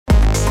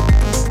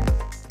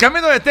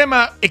Cambiando de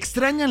tema,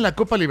 ¿extrañan la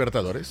Copa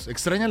Libertadores?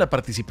 ¿Extrañan la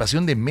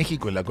participación de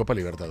México en la Copa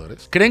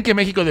Libertadores? ¿Creen que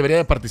México debería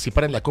de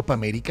participar en la Copa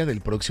América del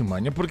próximo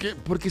año?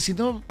 Porque si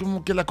no,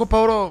 como que la Copa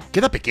Oro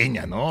queda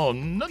pequeña, ¿no?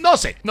 No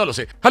sé, no lo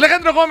sé.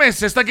 Alejandro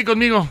Gómez está aquí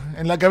conmigo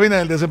en la cabina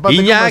del desempate.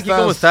 Iñaki,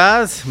 ¿cómo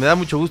estás? Me da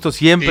mucho gusto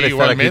siempre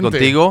Igualmente. estar aquí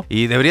contigo.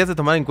 Y deberías de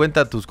tomar en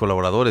cuenta a tus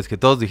colaboradores, que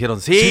todos dijeron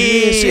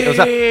sí. O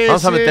sea,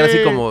 vamos a meter así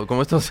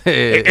como estos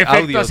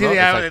audios, así ¿no?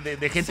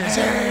 de gente.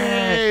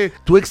 Sí.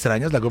 ¿Tú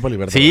extrañas la Copa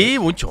Libertadores? Sí,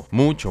 mucho.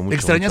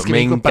 ¿Extrañas que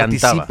México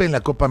participe en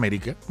la Copa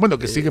América? Bueno,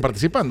 que sigue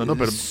participando, ¿no?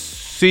 Pero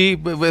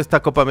sí,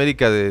 esta Copa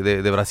América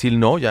de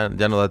Brasil ya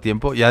no da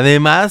tiempo. Y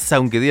además,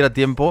 aunque diera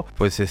tiempo,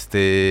 pues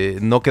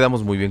no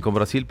quedamos muy bien con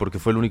Brasil porque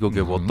fue el único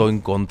que votó en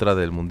contra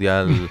del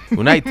Mundial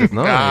United,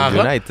 ¿no?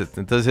 United.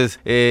 Entonces,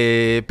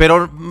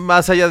 pero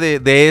más allá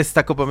de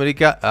esta Copa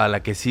América, a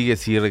la que sigue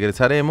sí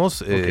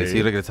regresaremos. Okay.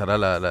 Sí regresará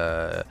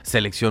la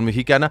selección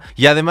mexicana.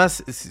 Y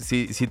además,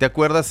 si te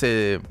acuerdas,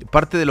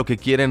 parte de lo que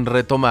quieren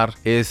retomar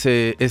es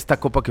esta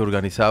Copa que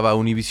organizaba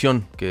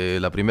Univisión,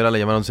 que la primera la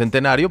llamaron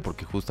Centenario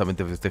porque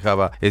justamente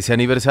festejaba ese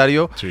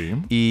aniversario. Sí.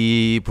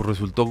 Y pues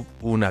resultó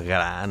un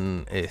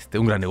gran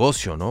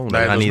negocio, ¿no?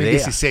 Una gran idea.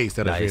 2016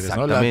 te refieres,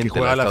 ¿no? La que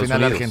juega la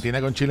final Argentina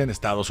con Chile en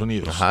Estados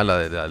Unidos. Ajá, la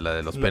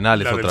de los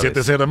penales la otra del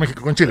vez. 7-0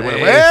 México con Chile.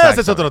 Bueno,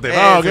 ese es otro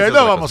tema.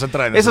 No vamos a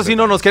entrar en eso. Sí,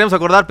 no nos queremos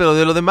acordar, pero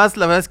de lo demás,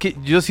 la verdad es que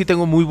yo sí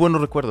tengo muy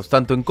buenos recuerdos,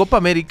 tanto en Copa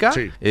América,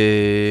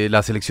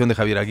 la selección de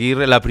Javier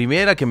Aguirre, la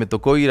primera que me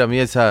tocó ir a mí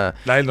a esa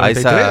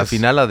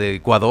final, la de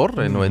Ecuador,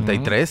 en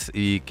 93,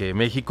 y que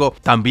México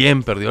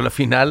también perdió la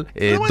final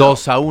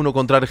 2-1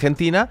 contra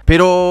Argentina,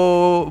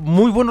 pero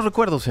muy buenos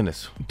recuerdos en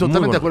eso.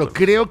 Totalmente de acuerdo.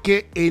 Creo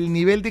que el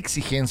nivel de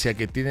exigencia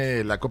que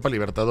tiene la Copa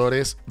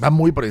Libertadores va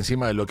muy por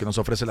encima de lo que nos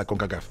ofrece la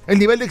CONCACAF. El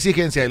nivel de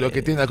exigencia de lo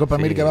que tiene la Copa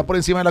América va por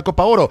encima de la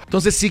Copa Oro.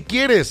 Entonces, si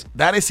quieres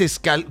dar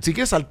si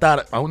quieres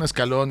saltar a un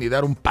escalón y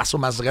dar un paso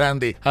más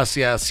grande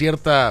hacia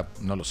cierta,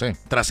 no lo sé,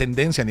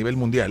 trascendencia a nivel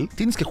mundial,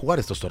 tienes que jugar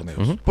estos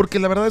torneos. Porque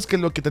la verdad es que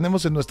lo que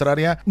tenemos en nuestra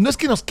área no es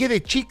que nos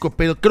quede chico,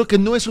 pero creo que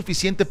no es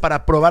suficiente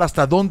para probar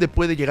hasta dónde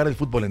puede llegar el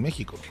fútbol en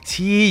México.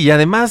 Sí, y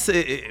además,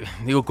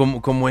 digo,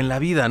 como en la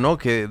vida, ¿no?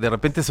 Que de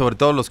repente, sobre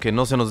todo los que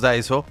no se nos da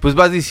eso, pues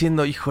vas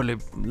diciendo, híjole,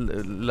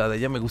 la de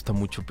allá me gusta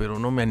mucho, pero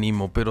no me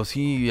animo, pero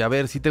sí, a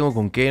ver, sí tengo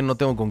con qué, no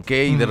tengo con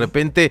qué, y de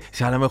repente, o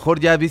sea, a lo mejor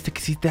ya viste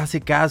que sí te hace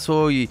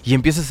caso y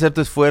empiezas a hacer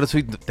tu esfuerzo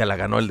y te la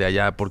ganó el de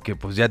allá, porque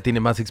pues ya tiene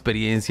más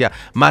experiencia,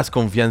 más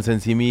confianza en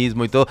sí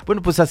mismo y todo.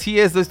 Bueno, pues así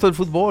es esto del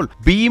fútbol.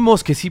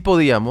 Vimos que sí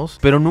podíamos,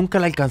 pero nunca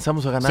la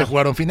alcanzamos a ganar. Se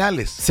jugaron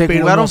finales.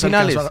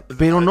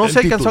 Pero no se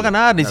alcanzó a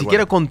ganar, ni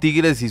siquiera con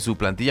Tigres y su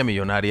plantilla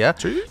millonaria.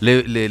 ¿Sí?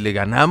 Le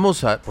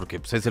ganamos porque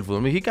pues, es el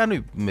fútbol mexicano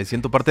y me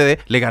siento parte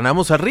le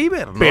ganamos a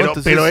River, ¿no?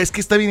 Pero es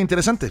que está bien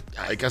interesante.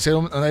 Hay que hacer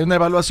una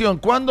evaluación.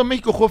 ¿Cuándo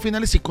México jugó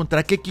finales y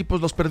contra qué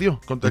equipos los perdió?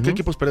 ¿Contra qué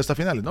equipos perdió estas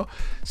finales, no?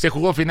 Se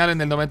jugó final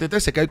en el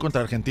 93, se cae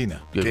contra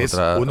Argentina, que es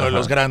uno de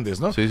los grandes,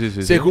 ¿no? Sí.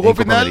 Se jugó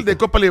final de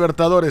Copa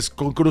Libertadores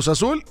con Cruz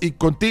Azul y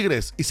con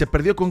Tigres. ¿Y se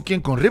perdió con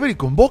quién? Con River y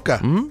con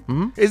Boca.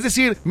 Es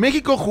decir,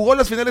 México jugó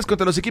las finales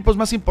contra los equipos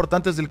más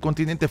importantes del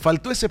continente.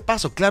 Faltó ese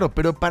paso, claro,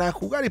 pero para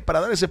jugar y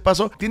para dar ese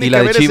paso tiene que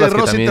haber ese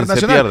roce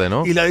internacional. Pierde,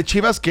 ¿no? Y la de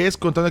Chivas, que es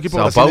contra un equipo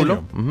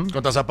brasileño.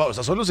 Contra Sao Paulo. O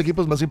sea, son los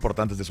equipos más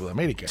importantes de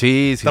Sudamérica.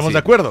 Sí. ¿Estamos de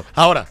acuerdo?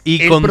 Ahora,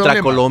 y contra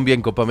Colombia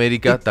en Copa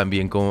América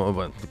también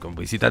con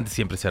visitantes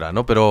siempre será,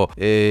 ¿no? Pero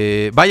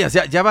vaya,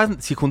 ya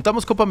van, si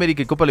juntamos Copa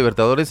América y Copa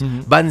Libertadores,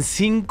 van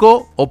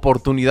 5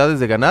 oportunidades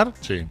de ganar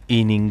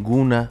y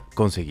ninguna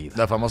conseguida.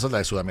 La famosa es la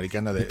de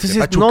Sudamericana de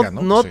Pachuca,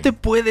 ¿no? No te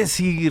puedes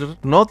ir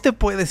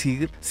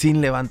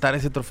sin levantar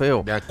ese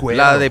trofeo. De acuerdo.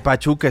 La de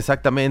Pachuca,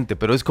 exactamente,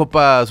 pero es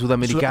Copa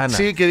Sudamericana.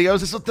 Sí, que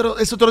digamos, es otro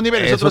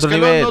nivel, es otro escalón,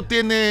 nivel. No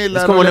tiene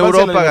la es como en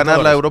Europa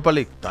ganar la Europa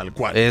League. Tal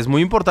cual. Es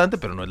muy importante,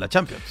 pero no es la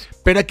Champions.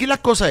 Pero aquí la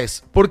cosa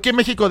es, ¿por qué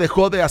México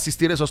dejó de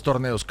asistir a esos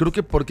torneos? Creo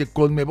que porque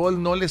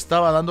Conmebol no le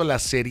estaba dando la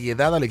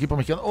seriedad al equipo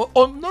mexicano,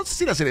 o no sé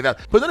si la seriedad,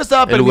 pues no le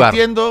estaba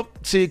permitiendo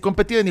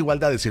competir en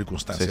igualdad de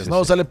circunstancias, ¿no?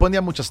 O sea, le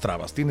ponía muchas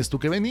trabas. Tienes tú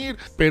que venir,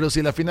 pero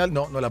si la final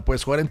no la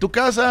puedes jugar en tu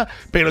casa,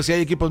 pero si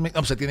hay equipos,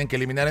 se tienen que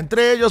eliminar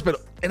entre ellos, pero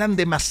eran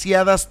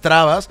demasiadas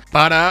trabas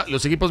para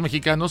los equipos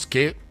mexicanos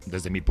que,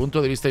 desde mi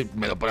punto de vista, y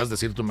me lo podrás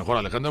decir tú mejor,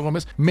 Alejandro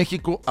Gómez,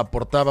 México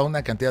aportaba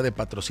una cantidad de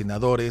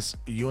patrocinadores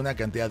y una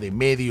cantidad de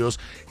medios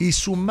y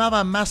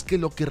sumaba más que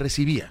lo que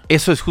recibía.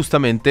 Eso es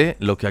justamente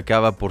lo que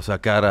acaba por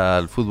sacar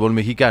al fútbol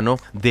mexicano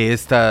de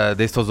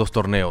estos dos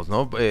torneos,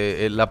 ¿no?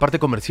 La parte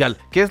comercial,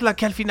 que es la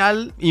que al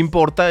final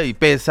importa y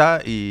pesa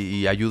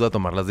y ayuda a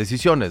tomar las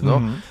decisiones,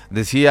 ¿no?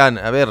 Decían,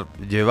 a ver,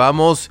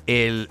 llevamos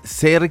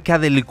cerca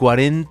del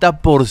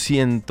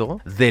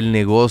 40% del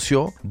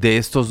negocio de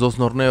estos dos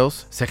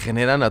torneos, se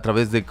generan comunican a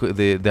través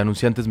de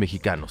anunciantes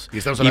mexicanos.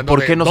 ¿Y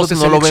por qué nosotros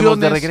no lo vemos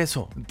de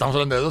regreso? Estamos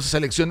hablando de 12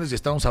 selecciones y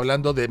estamos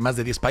hablando de más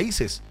de 10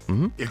 países.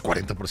 El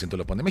 40%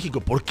 lo pone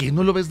México. ¿Por qué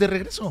no lo ves de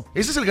regreso?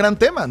 Ese es el gran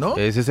tema, ¿no?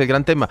 Ese es el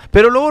gran tema.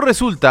 Pero luego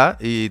resulta,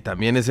 y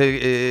también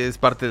ese es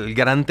parte del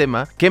gran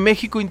tema, que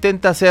México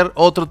intenta hacer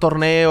otro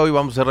torneo y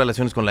vamos a hacer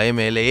relaciones con la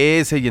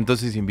MLS y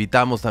entonces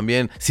invitamos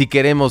también, si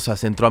queremos, a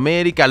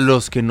Centroamérica,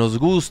 los que nos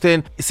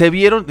gusten. Se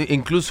vieron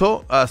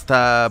incluso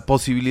hasta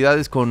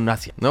posibilidades con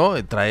Asia,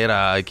 ¿no? Traer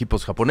a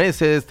equipos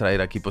japoneses,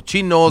 traer a equipos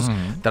chinos,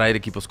 traer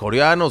equipos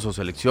coreanos o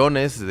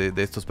selecciones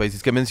de estos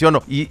países que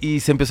menciono. Y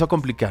se empezó a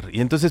complicar.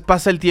 Y entonces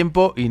pasa el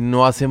tiempo y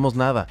no hacemos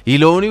nada. Y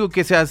lo único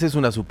que se hace es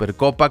una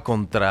supercopa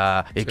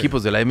contra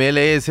equipos de la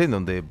MLS, en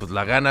donde pues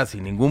la gana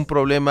sin ningún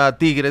problema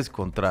Tigres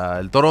contra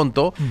el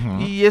Toronto.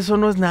 Y eso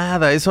no es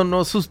nada, eso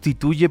no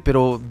sustituye,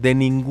 pero de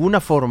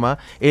ninguna forma,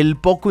 el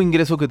poco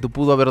ingreso que te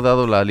pudo haber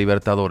dado la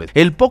Libertadores.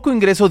 El poco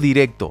ingreso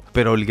directo,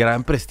 pero el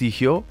gran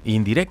prestigio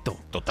indirecto.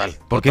 Total.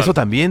 Porque eso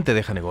también te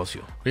deja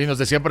negocio. Y nos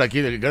decían por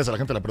aquí, gracias a la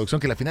gente de la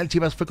producción, que la final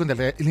Chivas fue con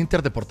el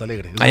Inter de Porto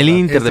Alegre. El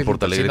Inter de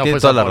Porto Alegre, tiene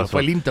toda la razón.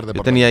 Fue el Inter de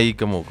Porto Alegre. Yo tenía ahí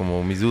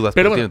como mis dudas,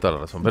 pero tiene toda la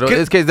razón. Pero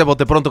 ¿qué? Es que es de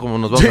bote pronto como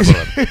nos vamos a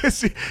acordar.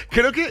 Sí.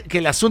 Creo que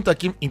el asunto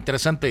aquí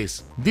interesante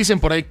es, dicen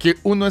por ahí que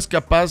uno es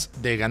capaz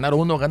de ganar o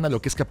uno gana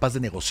lo que es capaz de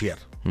negociar,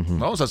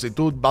 ¿no? O sea, si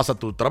tú vas a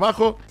tu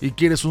trabajo y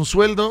quieres un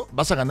sueldo,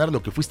 vas a ganar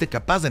lo que fuiste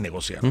capaz de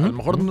negociar. A lo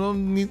mejor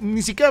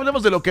ni siquiera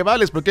hablemos de lo que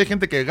vales, porque hay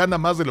gente que gana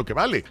más de lo que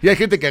vale y hay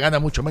gente que gana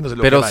mucho menos de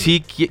lo que vale.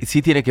 Pero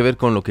sí tiene que ver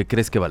con lo que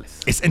crees que vales.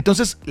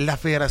 Entonces, la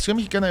Federación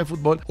Mexicana de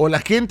Fútbol o la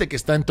gente que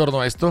está en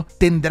torno a esto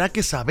tendrá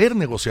que saber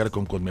negociar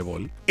con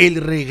Conmebol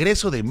el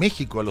regreso de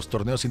México a los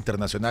torneos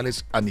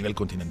internacionales a nivel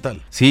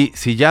continental. Sí,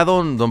 ya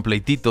don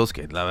Pleititos,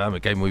 que la verdad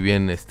me cae muy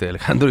bien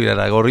Alejandro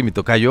Iraragorri, mi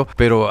tocayo,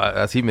 pero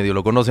así medio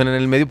lo conocen en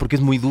el medio porque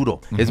es muy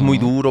duro. Es muy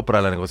duro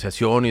para la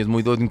negociación y es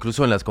muy duro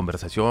incluso en las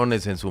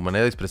conversaciones, en su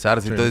manera de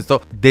expresarse y todo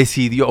esto.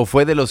 Decidió, o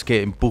fue de los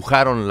que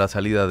empujaron la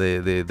salida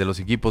de los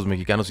equipos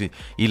mexicanos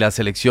y la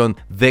selección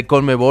de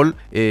Conmebol,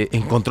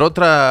 encontró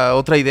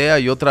otra idea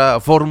y otra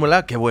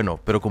fórmula que bueno,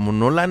 pero como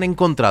no la han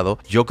encontrado,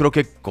 yo creo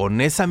que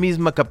con esa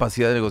misma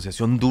capacidad de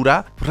negociación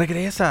dura,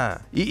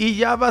 regresa y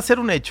ya va a ser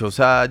un hecho. O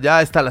sea,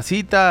 ya está la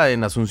cita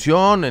en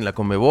Asunción, en la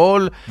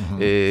Conmebol,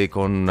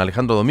 con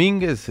Alejandro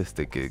Domínguez,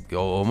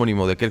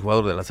 homónimo de aquel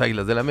jugador de las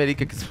Águilas del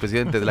América, que es el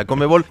presidente de la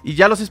Conmebol, y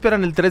ya los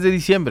esperan el 3 de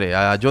diciembre,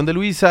 a John de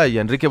Luisa y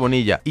a Enrique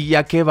Bonilla. ¿Y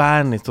a qué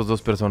van estos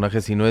dos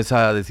personajes si no es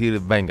a decir,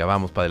 venga,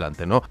 vamos para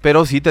adelante, ¿no?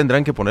 Pero sí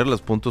tendrán que poner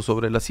los puntos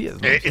sobre las sillas,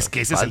 ¿no? Es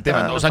que ese es el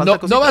tema, ¿no? O sea,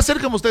 no va a ser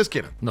como ustedes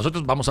quieran.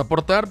 Nosotros vamos a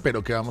aportar,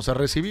 pero ¿qué vamos a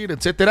recibir,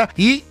 etcétera?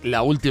 Y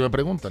la última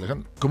pregunta,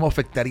 Alejandro, ¿cómo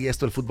afectaría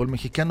esto al fútbol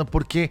mexicano?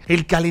 Porque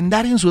el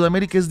calendario en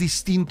Sudamérica es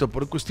distinto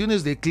por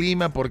cuestiones de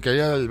clima, porque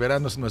allá el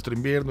verano es nuestro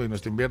invierno y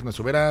nuestro invierno es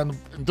su verano.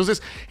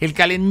 Entonces, el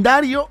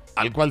calendario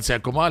al cual se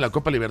acomoda la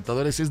Copa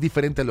Libertadores es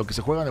diferente a lo que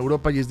se juega en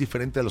Europa y es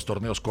diferente a los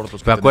torneos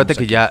cortos. Pero acuérdate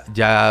que ya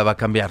va a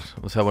cambiar.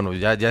 O sea, bueno,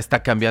 ya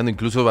está cambiando.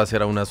 Incluso va a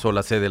ser a una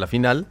sola sede la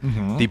final,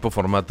 tipo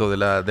formato de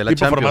la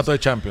Champions. Formato de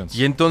Champions.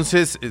 Y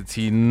entonces,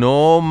 si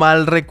no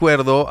mal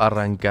recuerdo,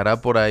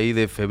 arrancará por ahí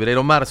de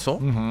febrero-marzo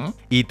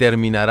y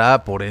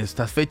terminará por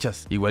estas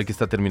fechas. Igual que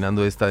está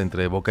terminando esta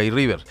entre Boca y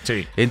River.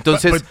 Sí.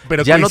 Entonces,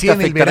 pero ya no te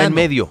afectará en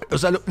medio. O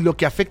sea, lo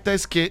que afecta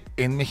es que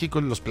en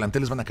México los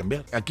planteles van a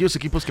cambiar. Aquellos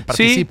equipos que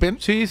participen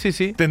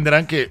sí.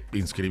 tendrán que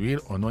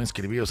inscribir o no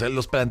inscribir. O sea,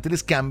 los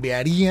planteles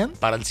cambiarían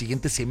para el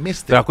siguiente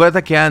semestre. Pero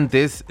acuérdate que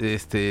antes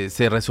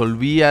se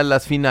resolvía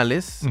las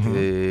finales,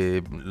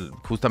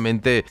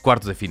 justamente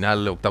cuartos de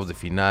final, octavos de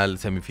final,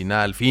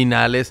 semifinal,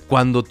 finales,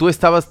 cuando tú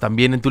estabas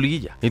también en tu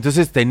liguilla.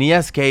 Entonces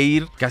tenías que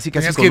ir casi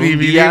tenías con que un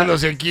dividir día,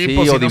 los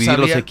equipos. o dividir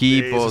los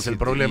equipos. Ese es el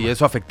problema. Y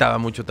eso afectaba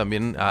mucho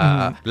también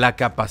a la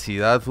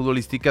capacidad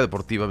futbolística,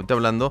 deportivamente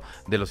hablando,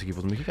 de los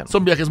equipos mexicanos.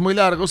 Son viajes muy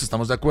largos,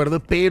 estamos de acuerdo,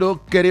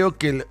 pero creo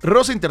que el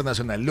roce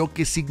internacional, lo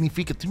que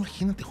significa, tú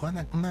imagínate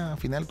jugar una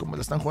final como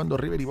la están jugando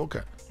River y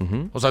Boca.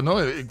 O sea, no,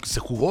 se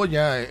jugó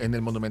ya en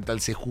el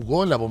Monumental, se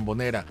jugó en la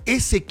Bombonera.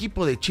 Ese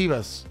equipo de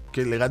Chivas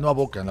que le ganó a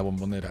Boca en la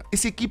Bombonera,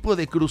 ese equipo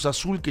de Cruz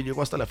Azul que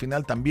llegó hasta la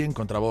final también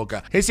contra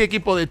Boca, ese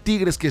equipo de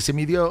Tigres que se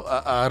midió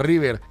a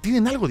River,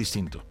 tienen algo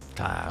distinto.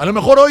 Claro. A lo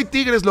mejor hoy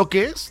Tigres lo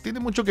que es, tiene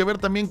mucho que ver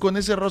también con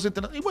ese roce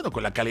internacional y bueno,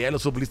 con la calidad de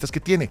los futbolistas que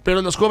tiene.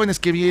 Pero los jóvenes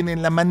que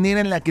vienen, la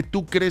manera en la que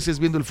tú creces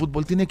viendo el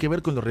fútbol, tiene que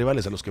ver con los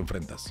rivales a los que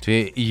enfrentas.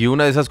 Sí, y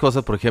una de esas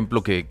cosas, por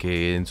ejemplo,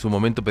 que en su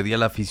momento pedía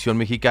la afición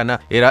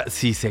mexicana, era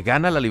si se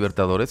gana la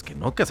Libertadores, que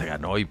se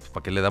ganó y pues,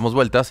 para qué le damos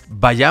vueltas,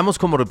 vayamos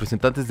como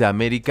representantes de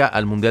América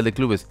al Mundial de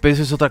Clubes. Pero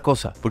eso es otra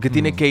cosa, porque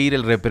tiene que ir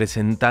el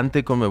representante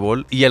de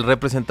Conmebol y el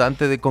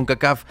representante de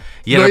CONCACAF.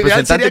 Y el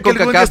representante de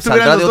CONCACAF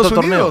saldrá de otro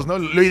torneo. ¿No?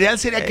 Lo ideal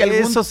sería que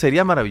eso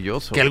sería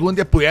maravilloso. Que algún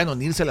día pudieran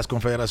unirse a las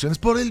confederaciones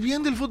por el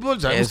bien del fútbol.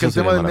 Sabemos que el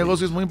tema del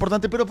negocio es muy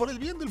importante, pero por el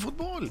bien del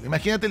fútbol.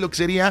 Imagínate lo que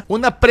sería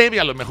una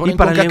previa a lo mejor y en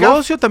para CONCACAF. El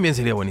negocio también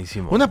sería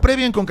buenísimo. Una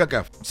previa en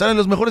CONCACAF. Salen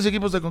los mejores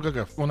equipos de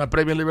CONCACAF. Una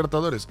previa en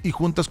Libertadores. Y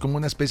juntas como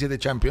una especie de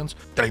Champions,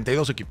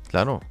 32 equipos.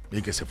 Claro.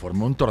 Y que se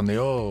formó un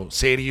torneo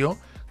serio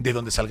de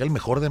donde salga el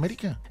mejor de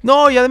América.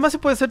 No, y además se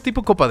puede hacer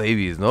tipo Copa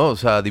Davis, ¿no? O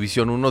sea,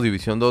 División 1,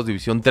 División 2,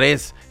 División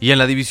 3. Y en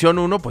la División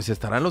 1, pues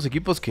estarán los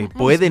equipos que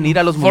pueden ir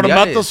a los mundiales.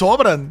 Formatos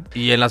sobran.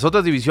 Y en las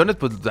otras divisiones,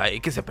 pues ahí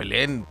que se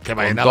peleen. Que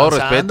vayan con todo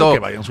respeto, respeto. que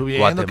vayan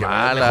subiendo,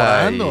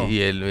 Guatemala que vayan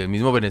y el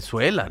mismo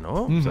Venezuela,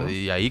 ¿no? O sea,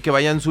 y ahí que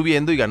vayan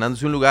subiendo y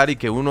ganándose un lugar y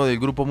que uno del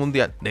grupo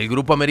mundial, del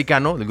grupo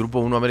americano, del grupo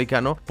 1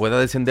 americano, pueda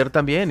descender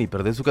también y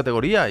perder su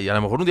categoría. Y a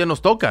lo mejor un día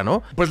nos toca,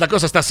 ¿no? Pues la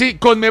cosa está así.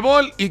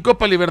 Conmebol y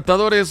Copa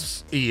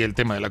Libertadores y el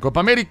tema de la Copa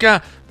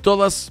América,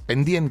 todas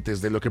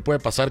pendientes de lo que puede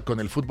pasar con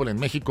el fútbol en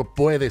México.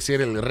 Puede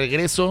ser el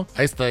regreso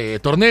a este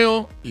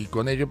torneo y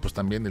con ello pues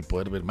también el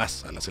poder ver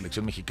más a la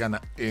selección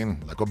mexicana en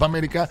la Copa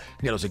América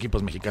y a los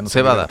equipos mexicanos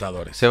en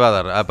Libertadores. Se va a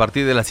dar a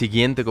partir de la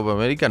siguiente Copa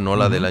América, no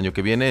la del año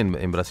que viene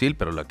en Brasil,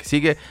 pero la que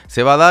sigue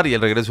se va a dar, y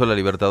el regreso a la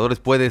Libertadores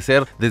puede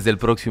ser desde el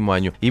próximo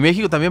año. Y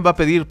México también va a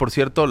pedir, por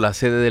cierto, la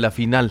sede de la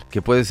final,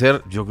 que puede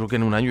ser, yo creo que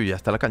en un año ya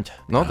está la cancha,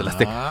 ¿no? De la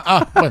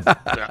Azteca. Bueno,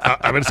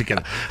 a ver si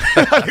queda.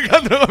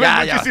 Alejandro,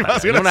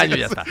 en un año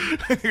ya está.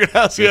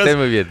 Gracias. Que estén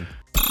muy bien.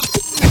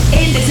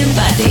 El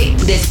desempate.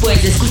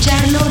 Después de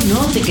escucharlo,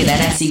 no te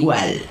quedarás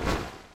igual.